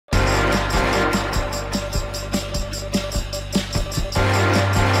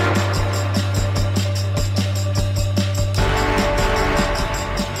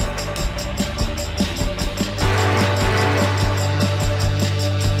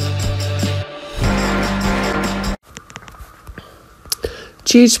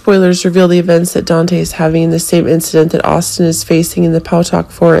GH spoilers reveal the events that Dante is having in the same incident that Austin is facing in the Pautuck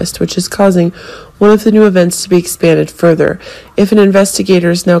forest, which is causing one of the new events to be expanded further. If an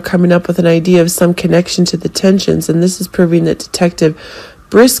investigator is now coming up with an idea of some connection to the tensions, and this is proving that Detective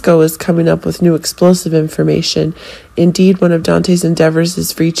Briscoe is coming up with new explosive information. Indeed, one of Dante's endeavors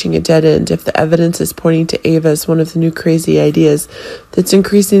is reaching a dead end if the evidence is pointing to Ava as one of the new crazy ideas that's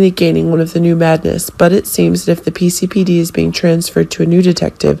increasingly gaining one of the new madness. But it seems that if the PCPD is being transferred to a new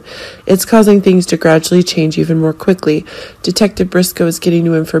detective, it's causing things to gradually change even more quickly. Detective Briscoe is getting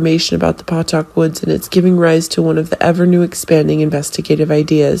new information about the Pautuck Woods, and it's giving rise to one of the ever-new expanding investigative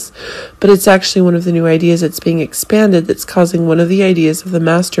ideas. But it's actually one of the new ideas that's being expanded that's causing one of the ideas of the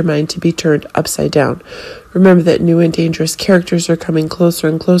mastermind to be turned upside down. Remember that new and dangerous characters are coming closer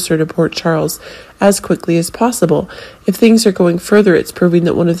and closer to Port Charles as quickly as possible. If things are going further, it's proving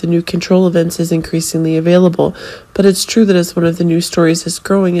that one of the new control events is increasingly available. But it's true that as one of the new stories is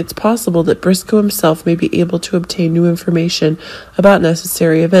growing, it's possible that Briscoe himself may be able to obtain new information about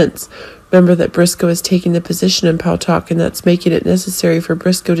necessary events. Remember that Briscoe is taking the position in Pautuck, and that's making it necessary for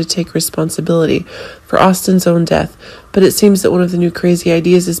Briscoe to take responsibility for Austin's own death. But it seems that one of the new crazy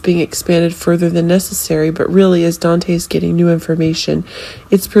ideas is being expanded further than necessary, but really, as Dante is getting new information,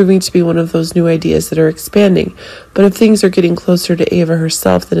 it's proving to be one of those new ideas that are expanding. But if things are getting closer to Ava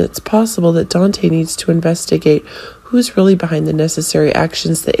herself, then it's possible that Dante needs to investigate who's really behind the necessary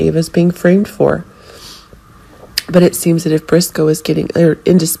actions that Ava is being framed for. But it seems that if Briscoe is getting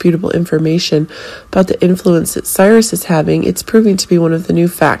indisputable information about the influence that Cyrus is having, it's proving to be one of the new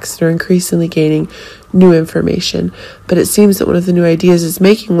facts that are increasingly gaining new information. But it seems that one of the new ideas is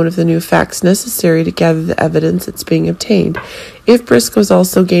making one of the new facts necessary to gather the evidence that's being obtained. If Briscoe is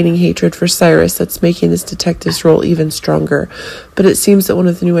also gaining hatred for Cyrus, that's making this detective's role even stronger. But it seems that one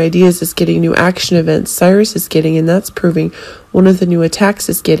of the new ideas is getting new action events Cyrus is getting, and that's proving one of the new attacks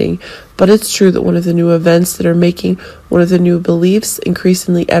is getting. But it's true that one of the new events that are making one of the new beliefs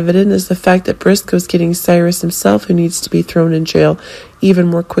increasingly evident is the fact that Briscoe is getting Cyrus himself, who needs to be thrown in jail even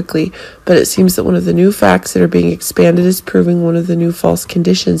more quickly. But it seems that one of the new facts that are being expanded is proving one of the new false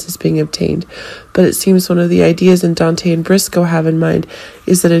conditions is being obtained. But it seems one of the ideas in Dante and Briscoe have in mind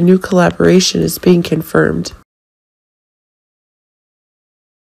is that a new collaboration is being confirmed.